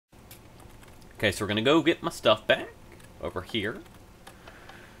Okay, so we're gonna go get my stuff back over here.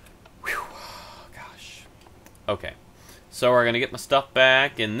 Whew. Gosh. Okay. So we're gonna get my stuff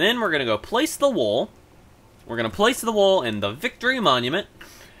back, and then we're gonna go place the wool. We're gonna place the wool in the Victory Monument,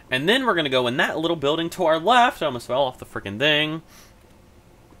 and then we're gonna go in that little building to our left. I almost fell off the freaking thing.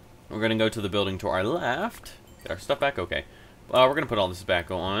 We're gonna go to the building to our left. Get our stuff back. Okay. We're gonna put all this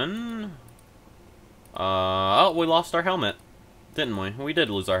back on. Oh, we lost our helmet, didn't we? We did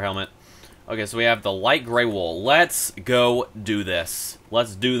lose our helmet. Okay, so we have the light gray wool. Let's go do this.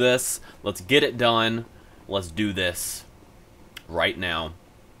 Let's do this. Let's get it done. Let's do this right now.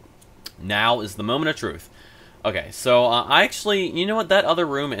 Now is the moment of truth. Okay, so I actually, you know what? That other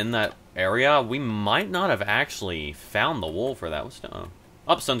room in that area, we might not have actually found the wool for that. What's oh,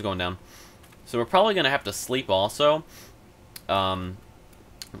 sun's going down. So we're probably gonna have to sleep also.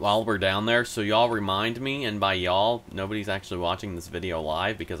 While we're down there, so y'all remind me, and by y'all, nobody's actually watching this video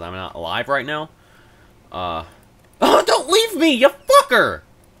live because I'm not live right now. Oh, don't leave me, you fucker!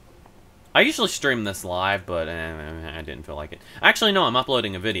 I usually stream this live, but I didn't feel like it. Actually, no, I'm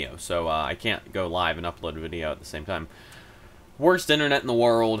uploading a video, so I can't go live and upload a video at the same time. Worst internet in the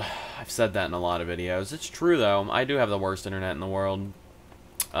world. I've said that in a lot of videos. It's true, though. I do have the worst internet in the world.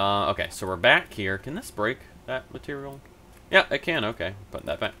 Okay, so we're back here. Can this break that material? Yeah, it can. Okay, put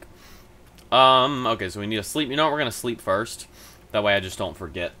that back. Okay, so we need to sleep. You know what? We're gonna sleep first. That way I just don't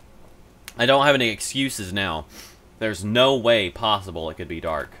forget. I don't have any excuses now. There's no way possible it could be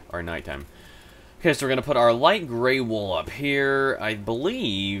dark or nighttime. Okay, so we're gonna put our light gray wool up here. I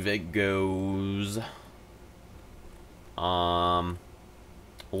believe it goes... light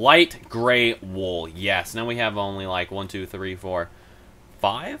gray wool. Yes, now we have only like 1, 2, 3, 4,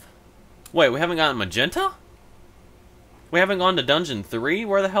 5? Wait, we haven't gotten magenta? We haven't gone to Dungeon 3?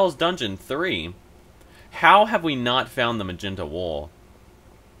 Where the hell is Dungeon 3? How have we not found the magenta wool?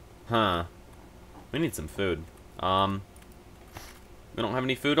 Huh. We need some food. We don't have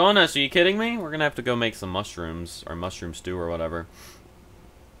any food on us. Are you kidding me? We're gonna have to go make some mushrooms, or mushroom stew or whatever.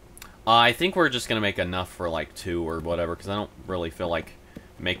 I think we're just gonna make enough for like 2 or whatever, because I don't really feel like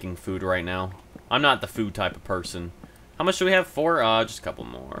making food right now. I'm not the food type of person. How much do we have? 4? Just a couple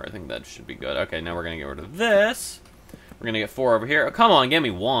more. I think that should be good. Okay, now we're gonna get rid of this. We're gonna get 4 over here. Oh, come on, give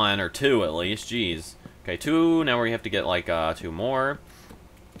me 1 or 2 at least. Jeez. Okay, 2. Now we have to get like 2 more.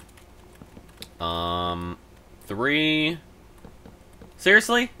 3.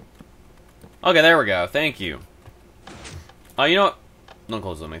 Seriously? Okay, there we go. Thank you. You know what? Don't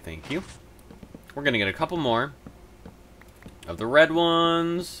close on me. Thank you. We're gonna get a couple more of the red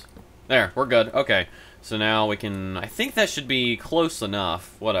ones. There, we're good. Okay, so now we can. I think that should be close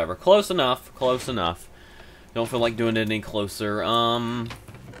enough. Whatever. Close enough. Close enough. Don't feel like doing it any closer. Do I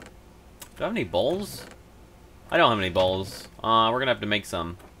have any bowls? I don't have any bowls. We're gonna have to make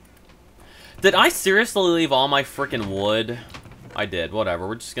some. Did I seriously leave all my freaking wood? I did. Whatever.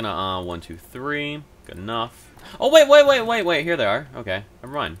 We're just gonna 1, 2, 3. Good enough. Oh wait. Here they are. Okay,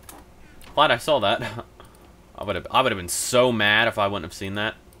 never mind. Glad I saw that. I would have been so mad if I wouldn't have seen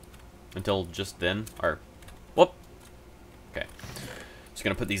that until just then. Or, whoop. Okay. Just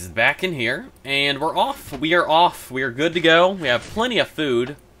gonna put these back in here, and we're off. We are off. We are good to go. We have plenty of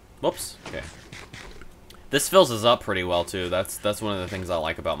food. Whoops. Okay. This fills us up pretty well too. That's one of the things I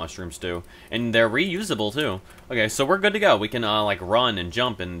like about mushroom stew, and they're reusable too. Okay, so we're good to go. We can like run and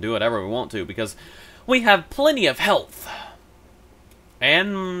jump and do whatever we want to because we have plenty of health.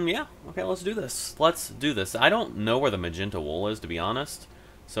 And yeah, okay, let's do this. Let's do this. I don't know where the magenta wool is, to be honest.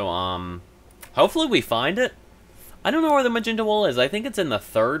 So hopefully we find it. I don't know where the magenta wool is. I think it's in the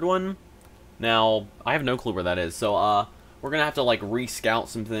 3rd one. Now, I have no clue where that is. So, we're gonna have to, like, re-scout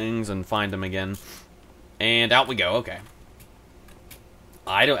some things and find them again. And out we go. Okay.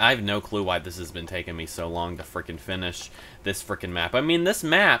 I have no clue why this has been taking me so long to frickin' finish this frickin' map. I mean, this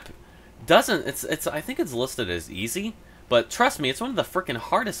map doesn't... I think it's listed as easy. But trust me, it's one of the frickin'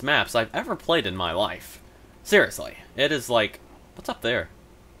 hardest maps I've ever played in my life. Seriously. It is like... What's up there?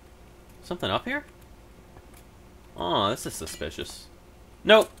 Something up here? Oh, this is suspicious.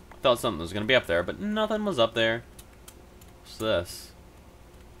 Nope. Thought something was going to be up there, but nothing was up there. What's this?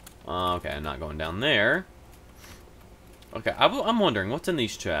 Okay, I'm not going down there. Okay, I'm wondering, what's in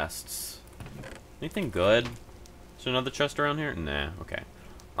these chests? Anything good? Is there another chest around here? Nah, okay.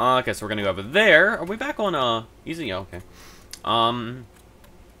 Okay, so we're going to go over there. Are we back on, easy? Okay. What's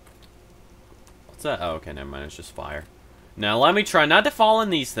that? Oh, okay, never mind. It's just fire. Now, let me try not to fall in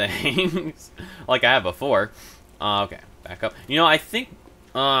these things like I have before. Okay, back up. You know, I think...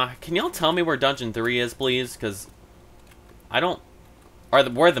 can y'all tell me where Dungeon 3 is, please? Because I don't Or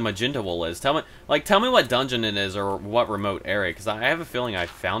where the magenta wool is. Tell me what dungeon it is or what remote area, because I have a feeling I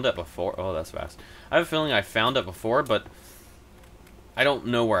found it before. Oh, that's fast. I have a feeling I found it before, but I don't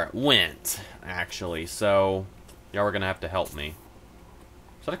know where it went, actually. So, y'all are going to have to help me.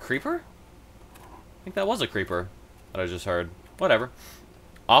 Is that a creeper? I think that was a creeper that I just heard. Whatever.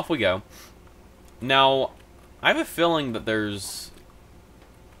 Off we go. Now, I have a feeling that there's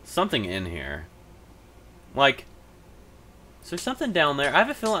something in here. Like, is there something down there? I have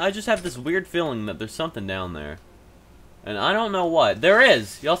a feeling, I just have this weird feeling that there's something down there. And I don't know what. There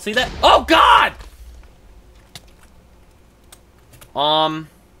is! Y'all see that? Oh, God!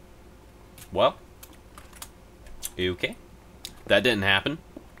 Well. Okay. That didn't happen.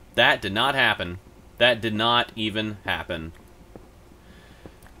 That did not happen. That did not even happen.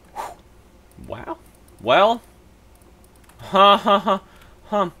 Wow. Well. Oh,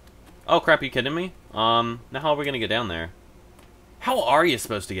 crap, you kidding me? Now how are we gonna get down there? How are you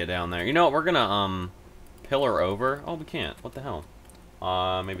supposed to get down there? You know what, we're gonna, pillar over. Oh, we can't. What the hell?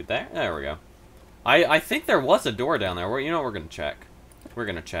 Maybe there? There we go. I think there was a door down there. You know what, we're gonna check. We're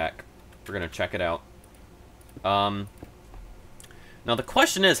gonna check. We're gonna check it out. Now the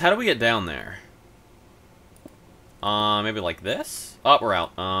question is, how do we get down there? Maybe like this? Oh, we're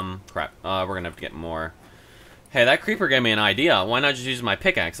out. Crap. We're gonna have to get more. Hey, that creeper gave me an idea. Why not just use my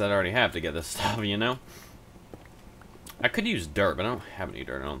pickaxe that I already have to get this stuff, you know? I could use dirt, but I don't have any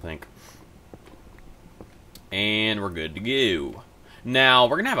dirt, I don't think. And we're good to go. Now,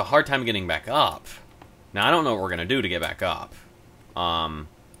 we're gonna have a hard time getting back up. Now, I don't know what we're gonna do to get back up. Now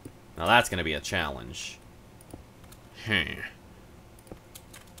that's gonna be a challenge.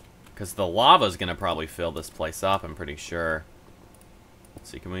 Because the lava's gonna probably fill this place up, I'm pretty sure. Let's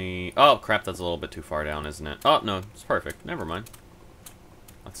see, can we... Oh, crap, that's a little bit too far down, isn't it? Oh, no, it's perfect. Never mind.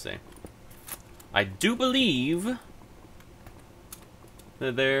 Let's see. I do believe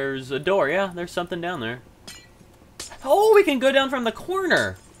that there's a door. Yeah, there's something down there. Oh, we can go down from the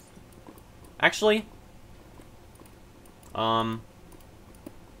corner! Actually... There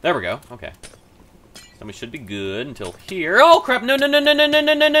we go. Okay. So we should be good until here. Oh, crap! No, no, no, no, no, no,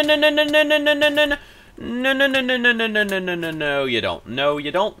 no, no, no, no, no, no, no, no, no, no, no. No, no, no, no, no, no, no, no, no, no, no, you don't. No,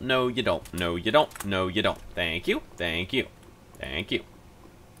 you don't. No, you don't. No, you don't. No, you don't. Thank you. Thank you. Thank you.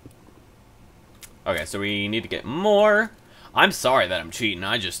 Okay, so we need to get more. I'm sorry that I'm cheating.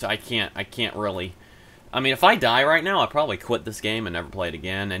 I can't really. I mean, if I die right now, I'll probably quit this game and never play it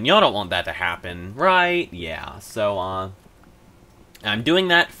again. And y'all don't want that to happen, right? Yeah, so, I'm doing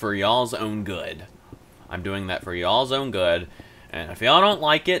that for y'all's own good. I'm doing that for y'all's own good. And if y'all don't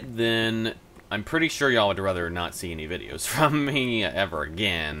like it, then I'm pretty sure y'all would rather not see any videos from me ever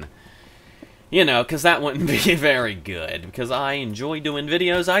again. You know, because that wouldn't be very good. Because I enjoy doing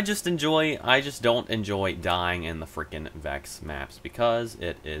videos, I just don't enjoy dying in the frickin' Vex maps. Because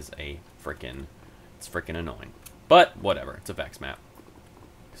it is it's frickin' annoying. But, whatever, it's a Vex map.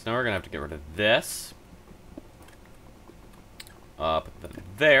 So now we're gonna have to get rid of this. Put them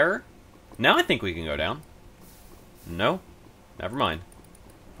there. Now I think we can go down. No? Never mind.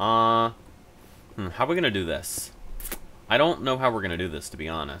 How are we gonna do this? I don't know how we're gonna do this, to be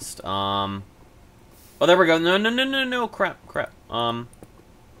honest. Oh, there we go. No, no, no, no, no. Crap.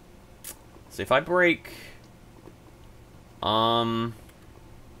 See, if I break...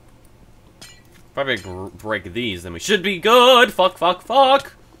 If I break these, then we should be good. Fuck.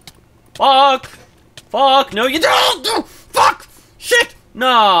 No, you don't! Fuck! Shit!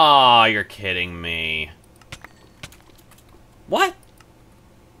 No, you're kidding me. What?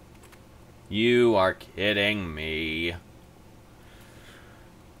 You are kidding me.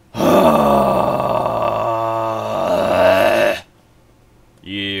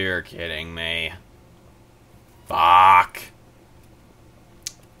 You're kidding me. Fuck.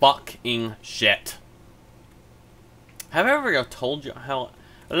 Fucking shit. Have I ever told you how...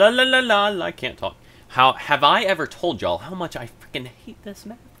 I can't talk. Have I ever told y'all how much I freaking hate this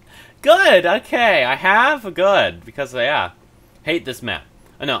map? Good, okay, I have? Good, because, yeah, hate this map.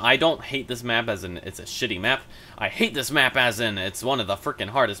 No, I don't hate this map as in it's a shitty map. I hate this map as in it's one of the freaking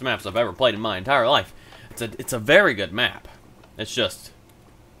hardest maps I've ever played in my entire life. It's a very good map. It's just...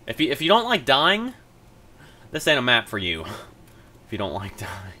 If you don't like dying, this ain't a map for you. If you don't like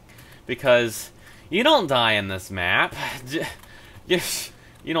dying. Because you don't die in this map.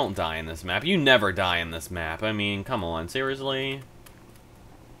 You don't die in this map. You never die in this map. I mean, come on, seriously?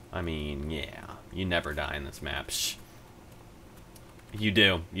 I mean, yeah. You never die in this map. Shh. You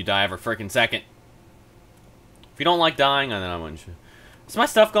do. You die every freaking second. If you don't like dying, then I wouldn't. Is my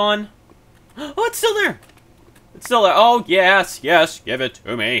stuff gone? Oh, it's still there! It's still there. Oh, yes, give it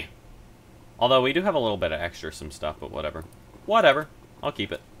to me. Although, we do have a little bit of extra some stuff, but whatever. Whatever. I'll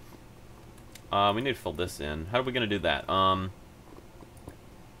keep it. We need to fill this in. How are we gonna do that?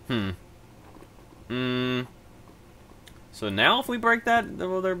 So now if we break that,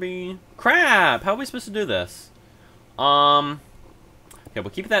 will there be... Crap! How are we supposed to do this? Okay, we'll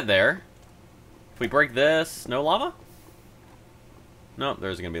keep that there. If we break this, no lava? Nope,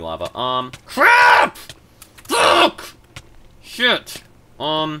 there's gonna be lava. Crap! Fuck! Shit!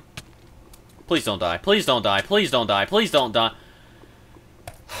 Please don't die. Please don't die. Please don't die. Please don't die.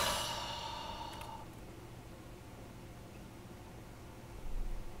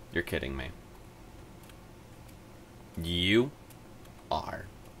 You're kidding me. You are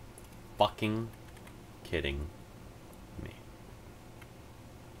fucking kidding me.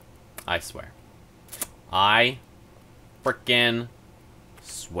 I swear. I frickin'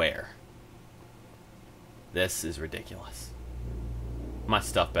 swear. This is ridiculous. My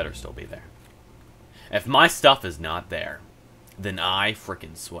stuff better still be there. If my stuff is not there, then I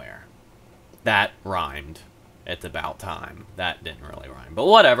frickin' swear. That rhymed. It's about time. That didn't really rhyme, but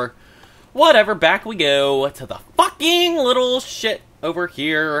whatever. Whatever, back we go to the fucking little shit over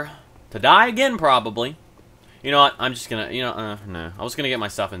here. To die again, probably. You know what, I'm just gonna, no. I was gonna get my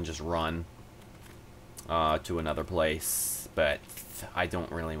stuff and just run to another place, but I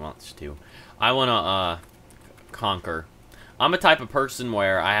don't really want to. I wanna, conquer. I'm a type of person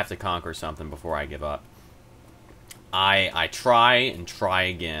where I have to conquer something before I give up. I try and try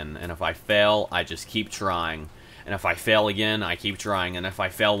again, and if I fail, I just keep trying. And if I fail again, I keep trying. And if I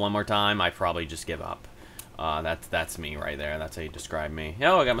fail one more time, I probably just give up. That's me right there. That's how you describe me.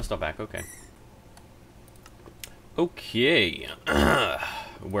 Oh, I got my stuff back. Okay. Okay.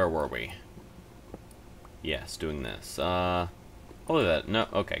 Where were we? Yes, doing this. Hold that. No.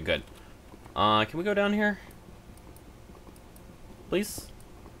 Okay, good. Can we go down here? Please?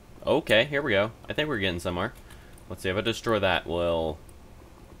 Okay, here we go. I think we're getting somewhere. Let's see, if I destroy that, we'll...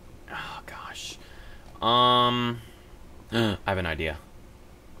 Oh, gosh. I have an idea.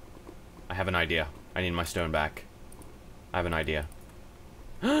 I have an idea. I need my stone back. I have an idea.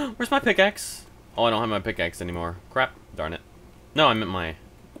 Where's my pickaxe? Oh, I don't have my pickaxe anymore. Crap. Darn it. No, I meant my... I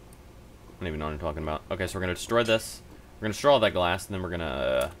don't even know what I'm talking about. Okay, so we're gonna destroy this. We're gonna destroy all that glass, and then we're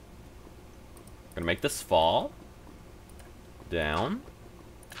gonna make this fall. Down.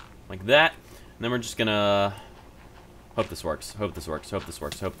 Like that. And then we're just gonna... Hope this works. Hope this works. Hope this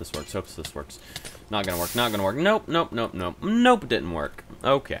works. Hope this works. Hope this works. Not gonna work. Not gonna work. Nope. Nope. Nope. Nope. Nope. Didn't work.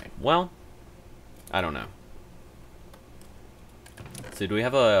 Okay. Well, I don't know. Let's see. Do we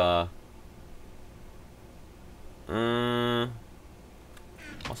have a? I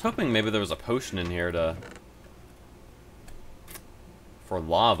was hoping maybe there was a potion in here to for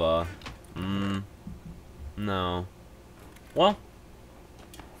lava. No. Well.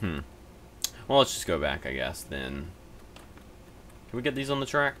 Well, let's just go back, I guess. Then. Can we get these on the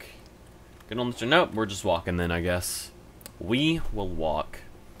track? Get on the track? Nope, we're just walking then, I guess. We will walk.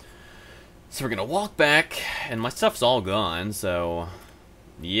 So we're gonna walk back, and my stuff's all gone, so...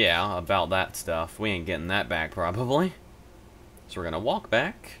 Yeah, about that stuff. We ain't getting that back, probably. So we're gonna walk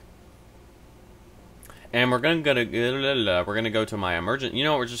back. And we're gonna go to my emergent... You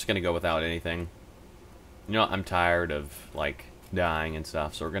know what, we're just gonna go without anything. You know what, I'm tired of, like, dying and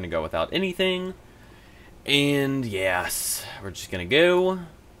stuff, so we're gonna go without anything. And yes, we're just gonna go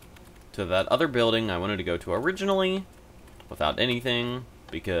to that other building I wanted to go to originally without anything,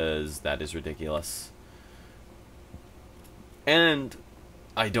 because that is ridiculous. And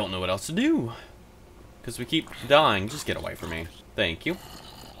I don't know what else to do, because we keep dying. Just get away from me. Thank you.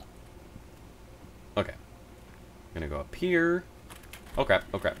 Okay. I'm gonna go up here. Oh crap,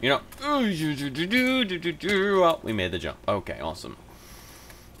 oh crap. You know. Well, we made the jump. Okay, awesome.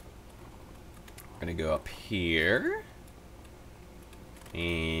 Gonna go up here.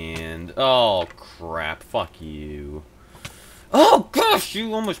 And... Oh, crap. Fuck you. Oh, gosh!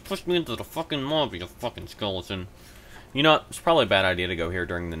 You almost pushed me into the fucking mob, you fucking skeleton. You know, it's probably a bad idea to go here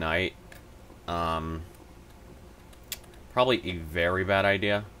during the night. Probably a very bad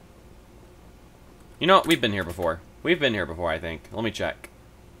idea. You know what? We've been here before. We've been here before, I think. Let me check.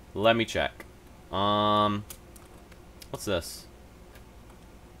 Let me check. What's this?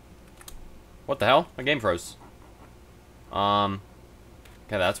 What the hell? My game froze. Okay,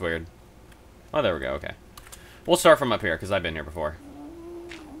 that's weird. Oh, there we go, okay. We'll start from up here, because I've been here before.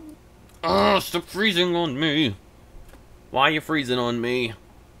 Oh, stop freezing on me. Why are you freezing on me?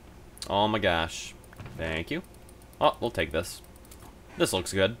 Oh my gosh. Thank you. Oh, we'll take this. This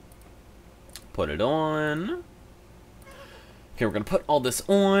looks good. Put it on. Okay, we're going to put all this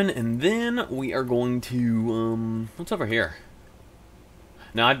on, and then we are going to, what's over here?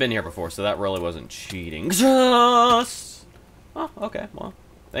 Now, I've been here before, so that really wasn't cheating. Just Oh, okay. Well,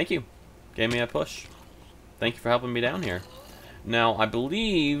 thank you. Gave me a push. Thank you for helping me down here. Now, I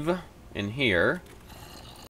believe in here